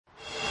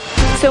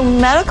So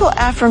medical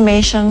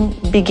affirmation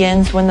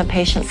begins when the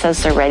patient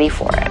says they're ready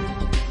for it.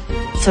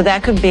 So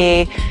that could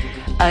be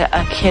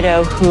a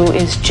kiddo who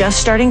is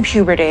just starting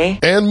puberty.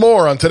 And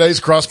more on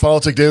today's Cross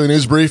Politic Daily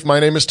News Brief. My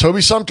name is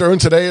Toby Sumter,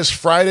 and today is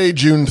Friday,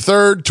 June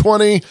 3rd,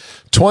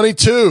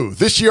 2022.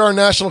 This year, our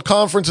national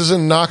conference is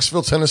in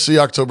Knoxville, Tennessee,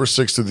 October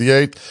 6th to the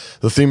 8th.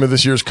 The theme of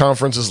this year's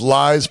conference is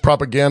lies,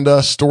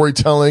 propaganda,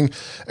 storytelling,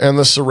 and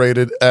the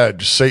serrated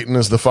edge. Satan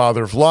is the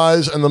father of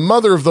lies, and the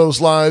mother of those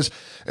lies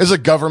is a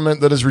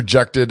government that has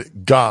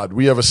rejected God.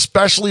 We have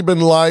especially been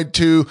lied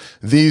to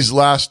these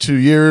last 2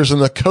 years, and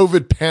the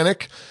COVID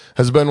panic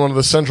has been one of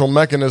the central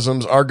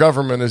mechanisms our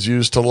government has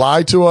used to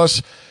lie to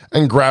us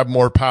and grab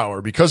more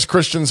power. Because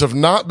Christians have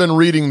not been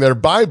reading their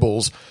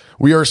Bibles,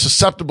 we are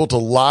susceptible to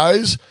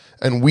lies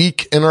and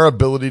weak in our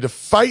ability to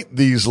fight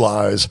these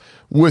lies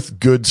with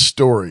good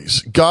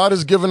stories. God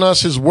has given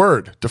us his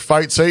word to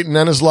fight Satan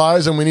and his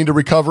lies, and we need to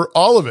recover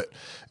all of it.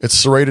 It's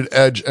serrated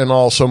edge and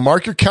all. So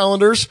mark your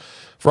calendars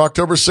for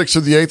October 6th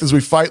to the 8th as we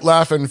fight,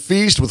 laugh, and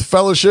feast with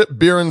fellowship,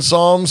 beer, and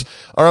psalms.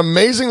 Our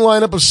amazing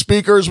lineup of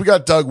speakers. We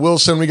got Doug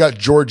Wilson. We got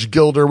George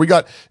Gilder. We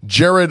got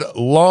Jared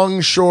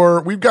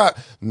Longshore. We've got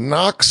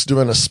Knox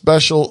doing a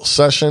special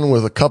session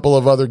with a couple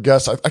of other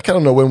guests. I kind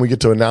of know when we get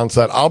to announce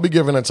that. I'll be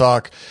giving a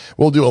talk.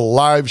 We'll do a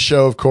live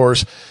show, of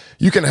course.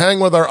 You can hang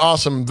with our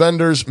awesome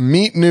vendors,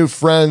 meet new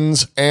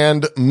friends,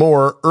 and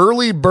more.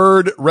 Early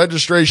bird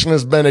registration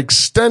has been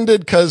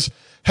extended because,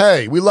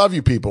 hey, we love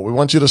you people. We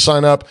want you to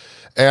sign up,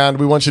 and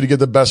we want you to get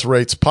the best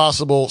rates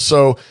possible.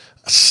 So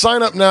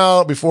sign up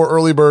now before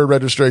early bird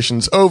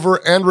registration's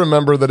over. And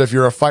remember that if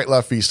you're a Fight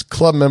Laugh Feast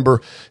Club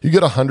member, you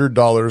get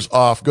 $100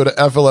 off. Go to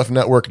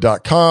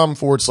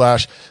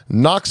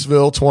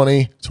flfnetwork.com/Knoxville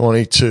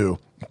 2022.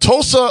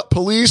 Tulsa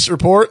police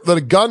report that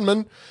a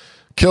gunman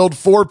killed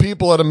 4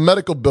 people at a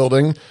medical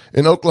building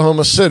in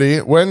Oklahoma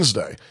City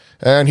Wednesday.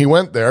 And he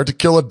went there to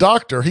kill a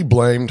doctor he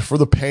blamed for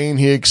the pain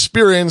he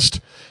experienced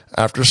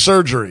after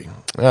surgery.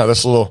 Yeah,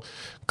 that's a little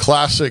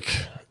classic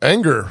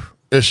anger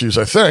issues,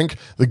 I think.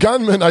 The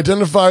gunman,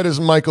 identified as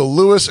Michael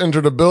Lewis,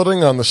 entered a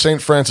building on the St.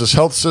 Francis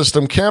Health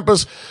System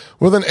campus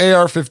with an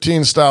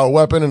AR-15 style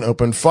weapon and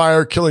opened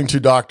fire, killing 2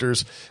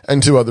 doctors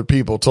and 2 other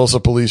people. Tulsa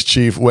Police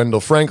Chief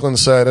Wendell Franklin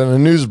said in a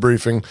news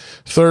briefing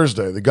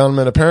Thursday. The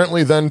gunman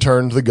apparently then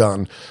turned the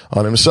gun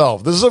on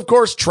himself. This is, of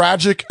course,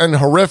 tragic and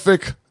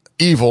horrific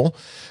evil.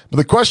 But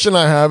the question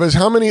I have is,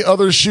 how many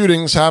other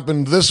shootings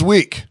happened this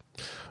week?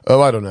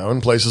 Oh, I don't know, in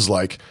places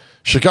like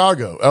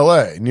Chicago,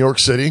 LA, New York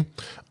City.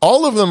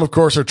 All of them, of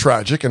course, are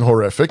tragic and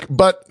horrific,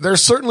 but there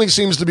certainly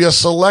seems to be a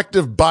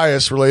selective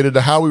bias related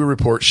to how we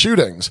report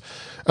shootings.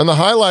 And the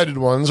highlighted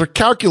ones are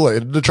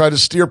calculated to try to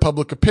steer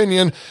public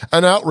opinion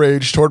and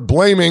outrage toward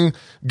blaming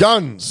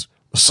guns,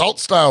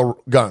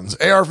 assault-style guns,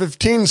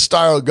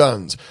 AR-15-style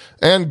guns,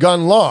 and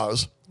gun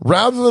laws,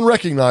 rather than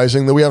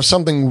recognizing that we have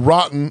something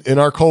rotten in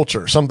our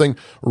culture, something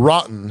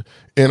rotten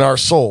in our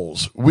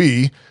souls.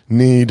 We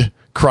need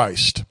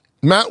Christ.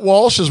 Matt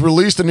Walsh has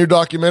released a new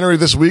documentary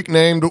this week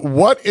named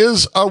What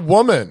is a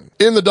Woman?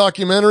 In the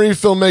documentary,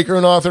 filmmaker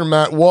and author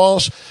Matt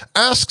Walsh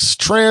asks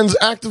trans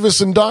activists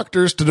and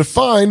doctors to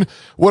define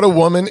what a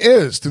woman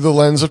is through the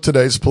lens of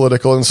today's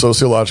political and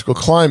sociological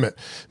climate.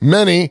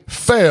 Many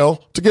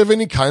fail to give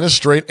any kind of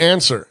straight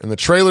answer. In the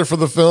trailer for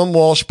the film,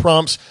 Walsh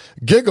prompts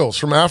giggles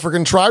from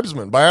African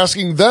tribesmen by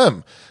asking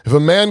them if a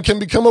man can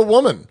become a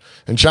woman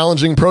and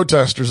challenging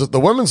protesters at the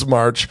Women's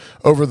March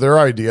over their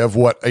idea of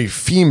what a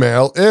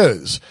female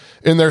is.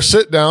 In their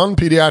sit-down,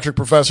 pediatric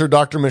professor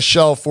Dr.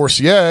 Michelle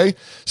Forcier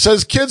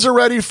says kids are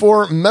ready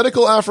for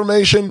medical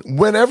affirmation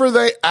whenever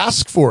they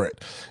ask for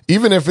it,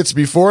 even if it's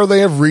before they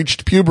have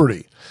reached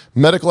puberty.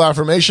 Medical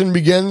affirmation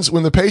begins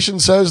when the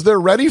patient says they're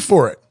ready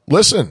for it.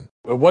 Listen.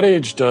 At what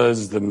age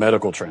does the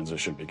medical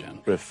transition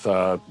begin with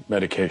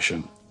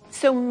medication?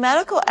 So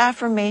medical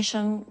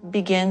affirmation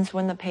begins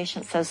when the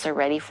patient says they're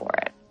ready for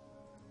it.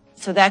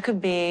 So that could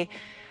be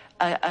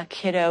a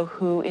kiddo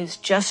who is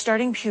just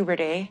starting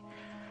puberty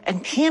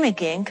and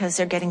panicking because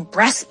they're getting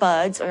breast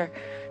buds or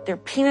their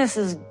penis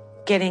is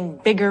getting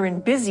bigger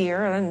and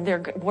busier and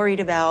they're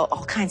worried about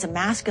all kinds of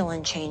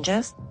masculine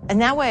changes.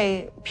 And that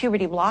way,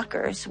 puberty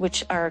blockers,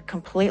 which are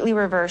completely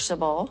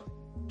reversible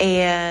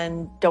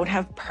and don't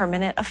have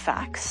permanent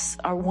effects,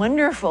 are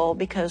wonderful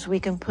because we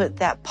can put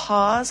that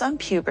pause on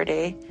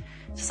puberty.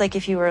 It's like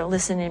if you were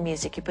listening to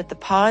music, you put the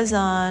pause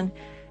on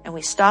and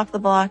we stop the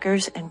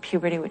blockers and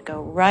puberty would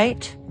go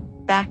right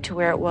back to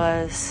where it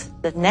was.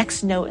 The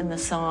next note in the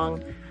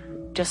song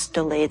just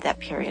delayed that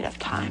period of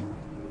time.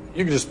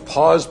 You can just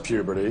pause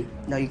puberty.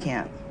 No, you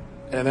can't.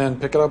 And then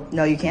pick it up?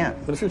 No, you can't.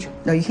 In the future?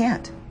 No, you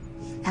can't.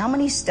 How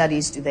many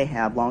studies do they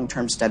have,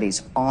 long-term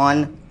studies,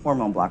 on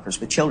hormone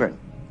blockers with children?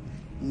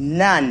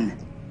 None.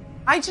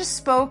 I just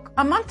spoke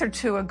a month or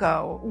 2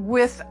 ago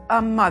with a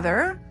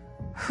mother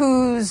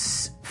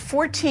whose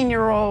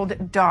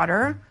 14-year-old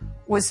daughter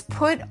was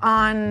put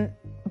on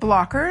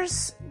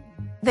blockers.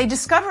 They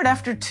discovered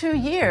after 2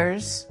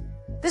 years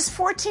This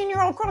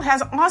 14-year-old girl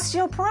has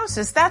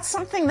osteoporosis. That's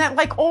something that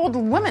like old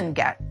women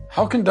get.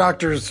 How can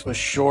doctors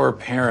assure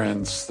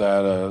parents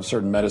that a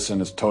certain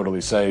medicine is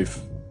totally safe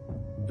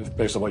if,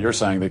 based on what you're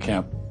saying, they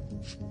can't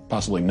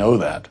possibly know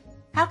that?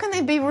 How can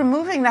they be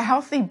removing the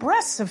healthy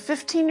breasts of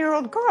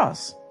 15-year-old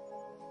girls?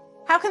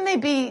 How can they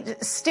be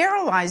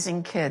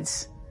sterilizing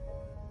kids?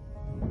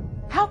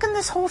 How can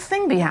this whole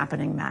thing be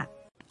happening, Matt?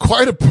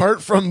 Quite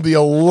apart from the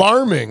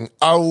alarming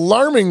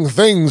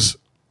things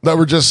that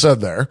were just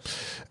said there,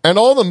 and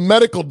all the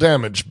medical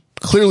damage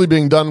clearly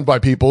being done by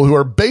people who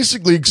are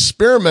basically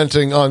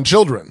experimenting on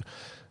children.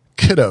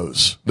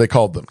 Kiddos, they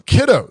called them.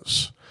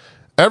 Kiddos.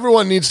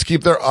 Everyone needs to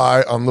keep their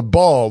eye on the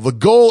ball. The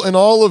goal in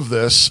all of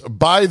this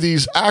by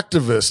these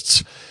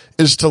activists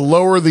is to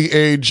lower the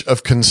age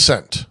of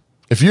consent.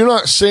 If you're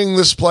not seeing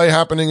this play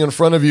happening in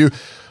front of you,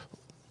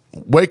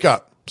 wake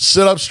up,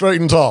 sit up straight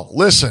and tall.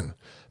 Listen,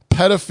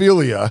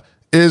 pedophilia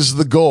is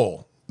the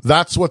goal.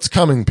 That's what's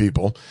coming,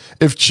 people.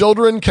 If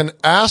children can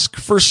ask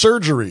for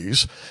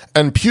surgeries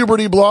and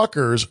puberty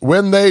blockers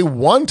when they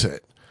want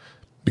it,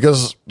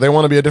 because they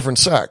want to be a different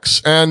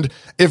sex, and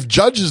if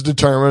judges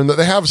determine that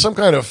they have some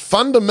kind of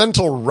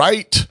fundamental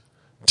right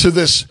to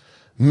this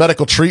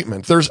medical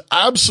treatment, there's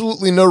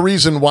absolutely no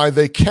reason why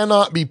they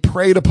cannot be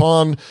preyed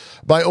upon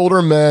by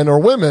older men or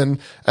women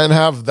and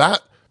have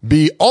that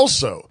be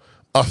also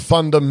a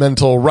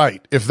fundamental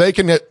right. If they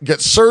can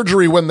get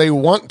surgery when they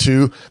want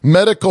to,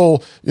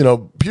 medical,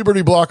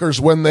 puberty blockers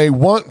when they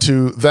want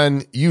to,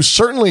 then you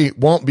certainly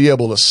won't be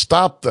able to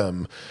stop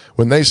them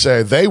when they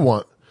say they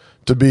want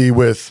to be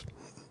with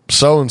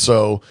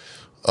so-and-so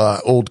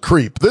old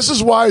creep. This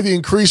is why the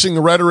increasing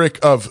rhetoric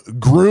of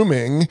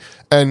grooming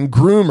and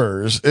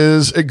groomers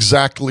is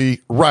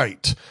exactly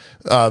right.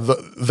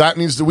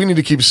 We need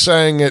to keep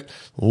saying it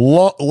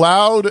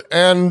loud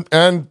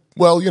and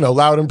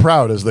loud and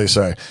proud, as they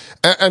say.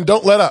 And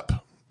don't let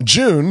up.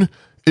 June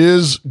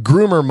is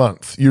groomer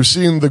month. You've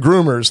seen the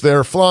groomers.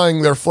 They're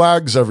flying their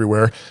flags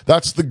everywhere.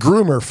 That's the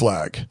groomer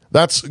flag.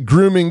 That's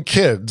grooming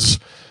kids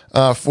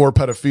for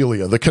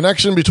pedophilia. The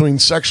connection between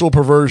sexual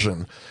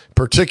perversion,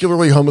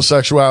 particularly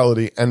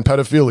homosexuality, and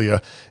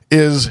pedophilia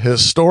is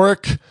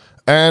historic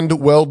and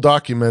well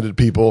documented,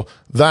 people.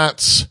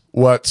 That's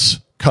what's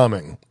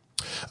coming.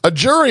 A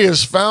jury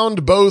has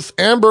found both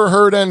Amber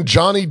Heard and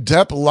Johnny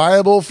Depp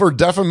liable for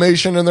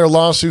defamation in their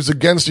lawsuits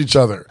against each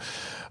other.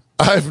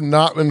 I've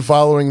not been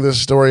following this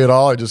story at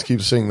all. I just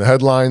keep seeing the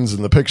headlines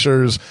and the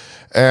pictures.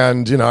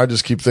 And, I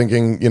just keep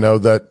thinking,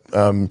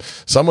 that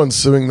someone's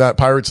suing that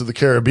Pirates of the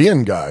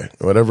Caribbean guy,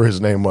 whatever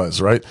his name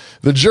was, right?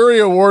 The jury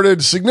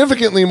awarded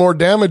significantly more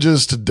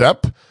damages to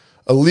Depp,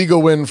 a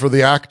legal win for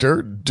the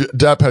actor.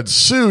 Depp had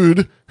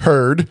sued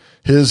Heard,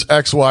 his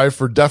ex-wife,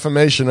 for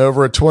defamation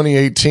over a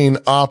 2018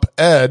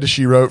 op-ed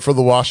she wrote for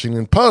the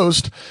Washington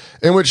Post,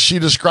 in which she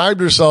described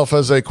herself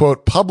as a,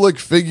 quote, public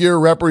figure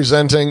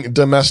representing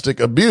domestic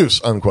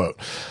abuse, unquote.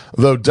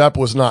 Though Depp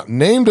was not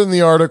named in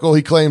the article,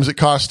 he claims it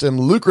cost him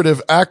lucrative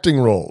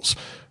acting roles.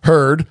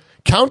 Heard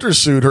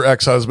countersued her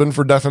ex-husband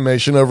for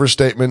defamation over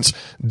statements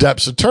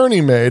Depp's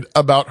attorney made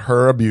about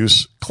her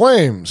abuse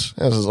claims.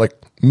 This is like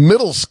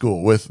middle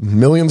school with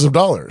millions of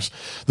dollars.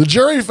 The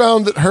jury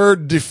found that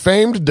Heard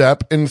defamed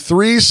Depp in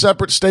 3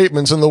 separate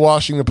statements in the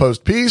Washington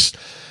Post piece,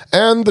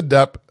 and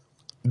that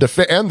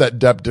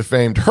Depp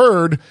defamed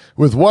Heard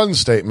with one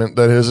statement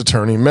that his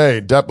attorney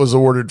made. Depp was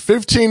awarded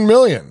 $15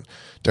 million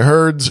to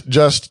Heard's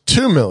just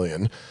 $2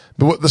 million.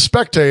 But what The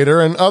Spectator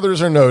and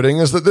others are noting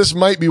is that this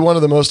might be one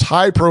of the most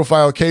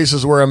high-profile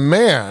cases where a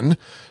man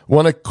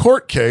won a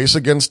court case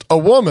against a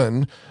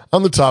woman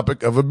on the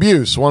topic of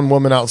abuse. One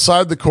woman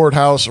outside the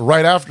courthouse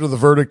right after the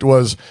verdict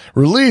was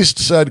released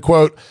said,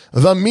 quote,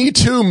 the Me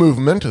Too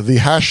movement, the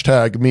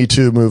hashtag Me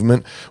Too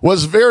movement,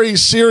 was very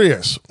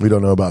serious. We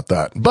don't know about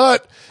that.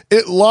 But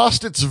it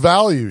lost its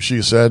value,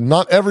 she said.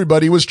 Not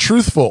everybody was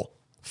truthful.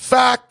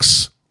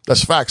 Facts.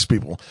 That's facts,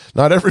 people.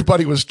 Not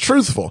everybody was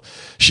truthful.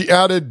 She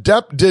added,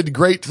 Depp did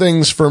great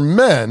things for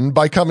men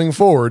by coming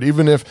forward.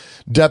 Even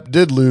if Depp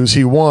did lose,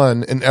 he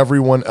won in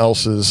everyone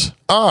else's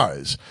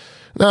eyes.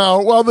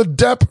 Now, while the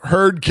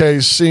Depp-Heard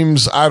case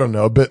seems,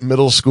 a bit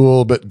middle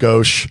school, a bit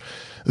gauche,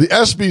 the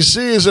SBC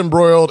is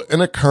embroiled in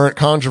a current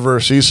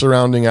controversy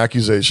surrounding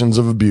accusations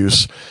of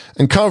abuse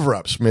and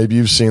cover-ups. Maybe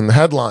you've seen the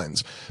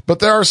headlines. But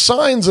there are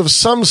signs of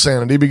some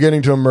sanity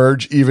beginning to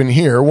emerge even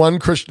here. One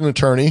Christian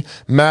attorney,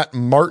 Matt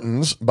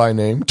Martins by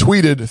name,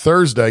 tweeted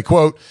Thursday,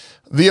 quote,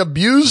 the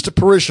abused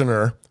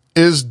parishioner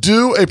is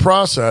due a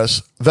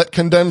process that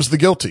condemns the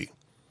guilty.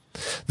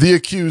 The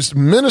accused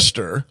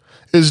minister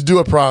is due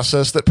a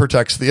process that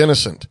protects the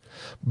innocent.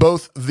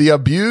 Both the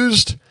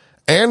abused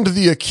and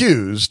the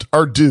accused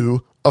are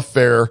due a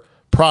fair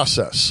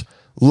process.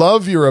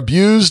 Love your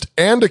abused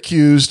and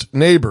accused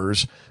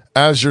neighbors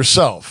as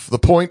yourself. The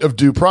point of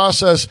due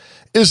process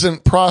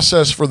isn't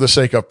process for the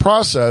sake of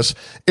process.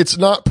 It's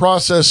not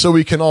process so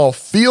we can all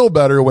feel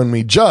better when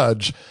we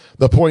judge.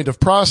 The point of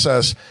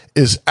process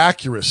is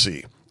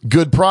accuracy.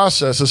 Good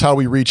process is how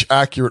we reach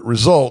accurate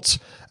results,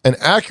 and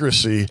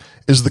accuracy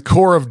is the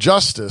core of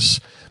justice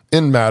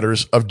in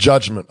matters of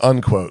judgment,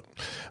 unquote.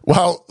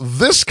 While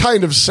this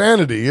kind of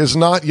sanity is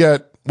not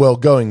yet, well,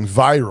 going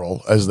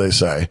viral, as they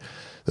say,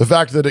 the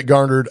fact that it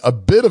garnered a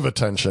bit of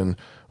attention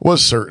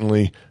was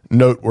certainly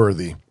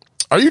noteworthy.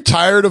 Are you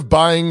tired of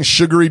buying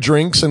sugary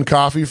drinks and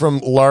coffee from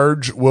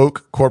large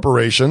woke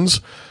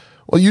corporations?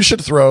 Well, you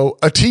should throw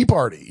a tea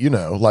party,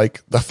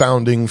 like the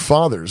founding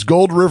fathers.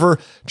 Gold River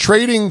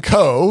Trading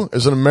Co.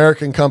 is an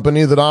American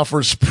company that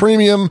offers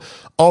premium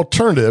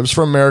alternatives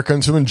for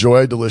Americans who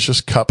enjoy a delicious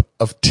cup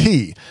of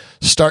tea.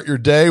 Start your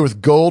day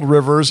with Gold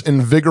River's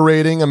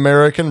invigorating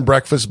American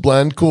breakfast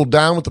blend. Cool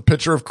down with a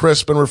pitcher of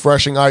crisp and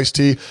refreshing iced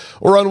tea,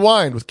 or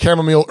unwind with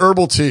chamomile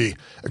herbal tea.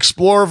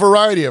 Explore a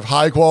variety of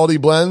high-quality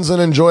blends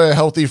and enjoy a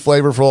healthy,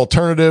 flavorful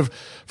alternative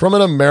from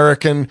an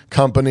American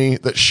company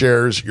that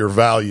shares your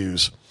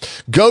values.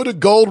 Go to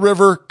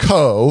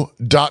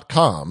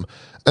goldriverco.com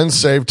and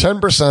save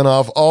 10%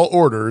 off all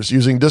orders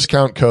using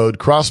discount code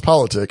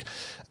CrossPolitic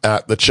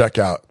at the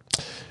checkout.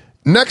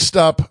 Next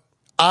up,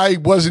 I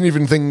wasn't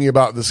even thinking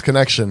about this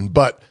connection,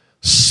 but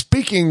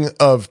speaking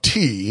of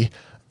tea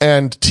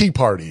and tea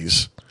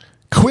parties,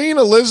 Queen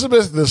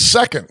Elizabeth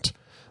II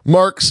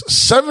marks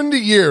 70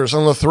 years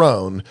on the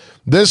throne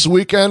this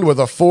weekend with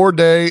a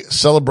 4-day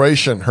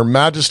celebration. Her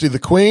Majesty the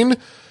Queen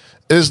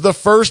is the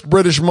first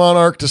British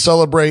monarch to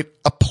celebrate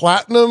a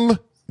platinum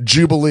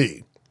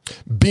jubilee.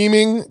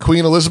 Beaming,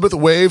 Queen Elizabeth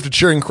waved to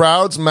cheering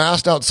crowds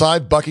massed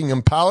outside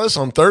Buckingham Palace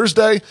on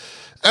Thursday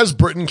as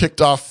Britain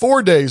kicked off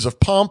 4 days of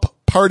pomp,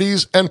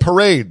 parties, and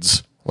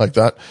parades like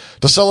that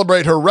to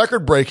celebrate her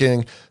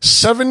record-breaking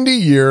 70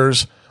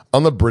 years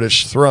on the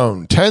British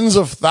throne. Tens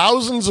of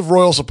thousands of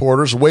royal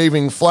supporters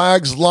waving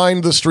flags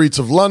lined the streets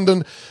of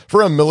London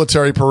for a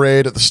military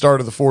parade at the start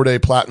of the 4-day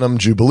Platinum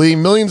Jubilee.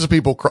 Millions of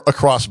people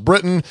across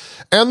Britain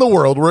and the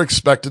world were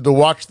expected to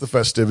watch the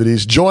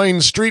festivities, join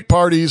street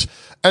parties,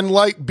 and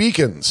light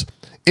beacons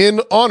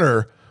in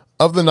honor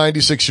of the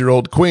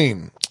 96-year-old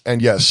Queen. And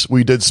yes,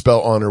 we did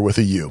spell honor with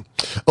a U.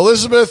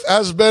 Elizabeth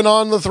has been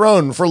on the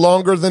throne for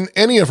longer than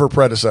any of her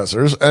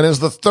predecessors and is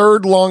the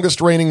third longest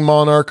reigning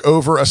monarch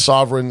over a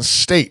sovereign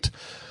state.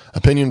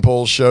 Opinion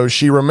polls show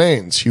she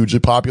remains hugely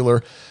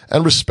popular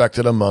and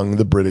respected among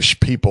the British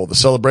people. The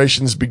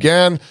celebrations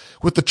began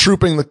with the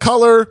Trooping the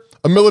Colour,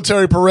 a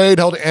military parade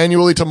held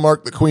annually to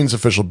mark the Queen's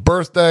official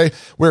birthday,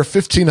 where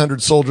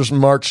 1,500 soldiers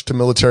marched to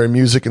military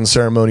music in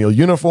ceremonial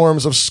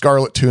uniforms of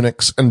scarlet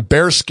tunics and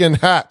bearskin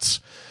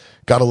hats.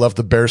 Gotta love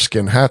the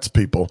bearskin hats,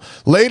 people.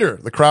 Later,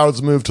 the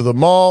crowds moved to the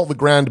Mall, the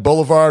Grand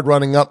Boulevard,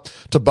 running up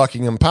to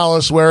Buckingham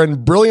Palace, where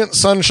in brilliant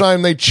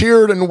sunshine they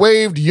cheered and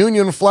waved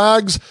Union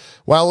flags,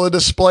 while a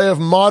display of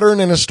modern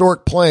and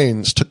historic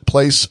planes took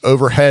place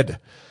overhead.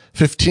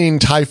 15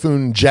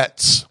 Typhoon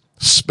jets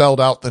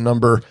spelled out the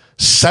number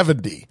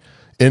 70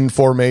 in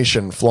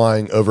formation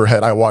flying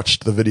overhead. I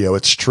watched the video.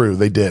 It's true.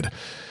 They did.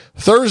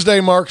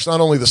 Thursday marks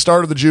not only the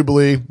start of the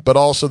Jubilee, but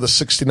also the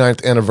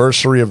 69th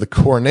anniversary of the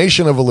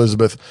coronation of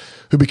Elizabeth,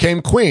 who became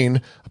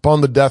queen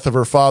upon the death of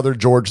her father,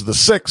 George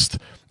VI,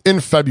 in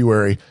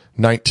February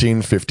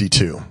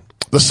 1952.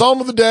 The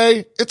Psalm of the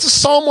day, it's a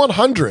Psalm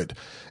 100.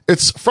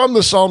 It's from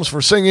the Psalms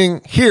for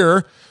Singing,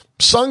 here,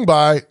 sung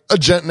by a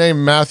gent named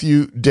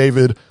Matthew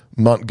David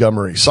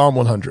Montgomery. Psalm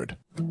 100.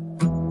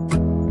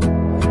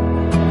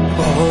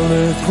 All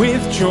earth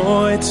with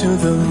joy to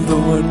the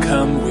Lord,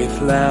 come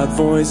with loud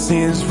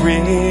voices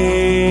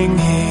ringing.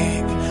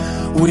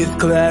 With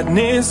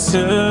gladness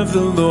serve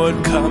the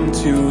Lord, come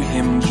to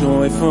him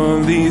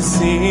joyfully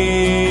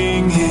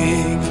singing.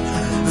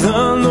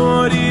 The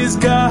Lord is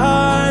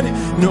God,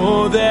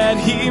 know that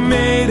he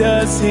made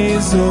us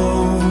his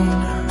own.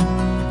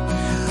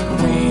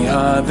 We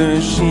are the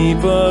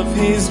sheep of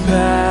his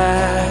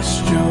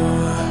pasture.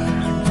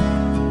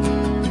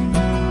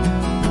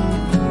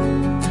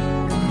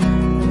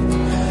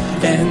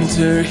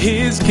 Enter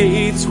his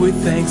gates with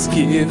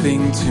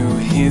thanksgiving, to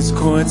his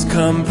courts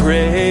come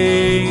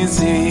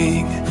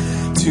praising.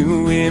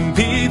 To him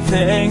be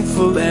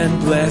thankful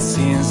and bless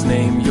his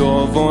name,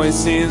 your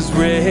voice is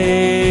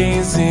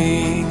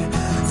raising.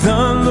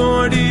 The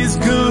Lord is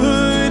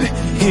good,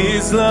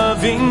 his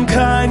loving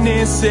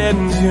kindness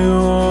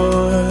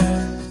endures.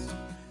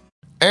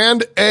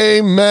 And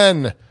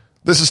amen.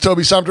 This is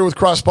Toby Sumter with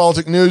Cross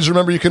Politic News.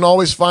 Remember, you can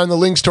always find the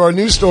links to our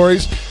news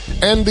stories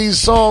and these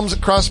Psalms at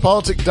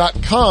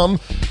crosspolitic.com.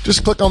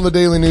 Just click on the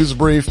daily news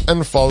brief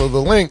and follow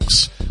the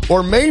links.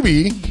 Or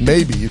maybe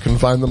you can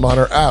find them on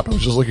our app. I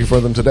was just looking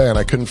for them today and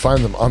I couldn't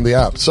find them on the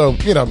app. So,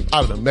 I don't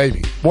know,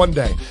 maybe one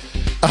day.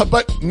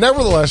 But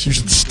nevertheless, you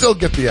should still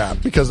get the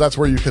app, because that's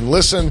where you can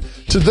listen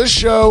to this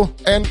show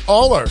and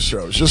all our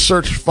shows. Just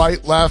search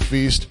Fight, Laugh,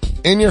 Feast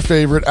in your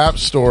favorite app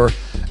store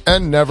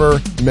and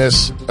never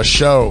miss a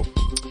show.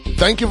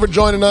 Thank you for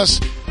joining us.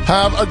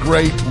 Have a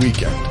great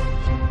weekend.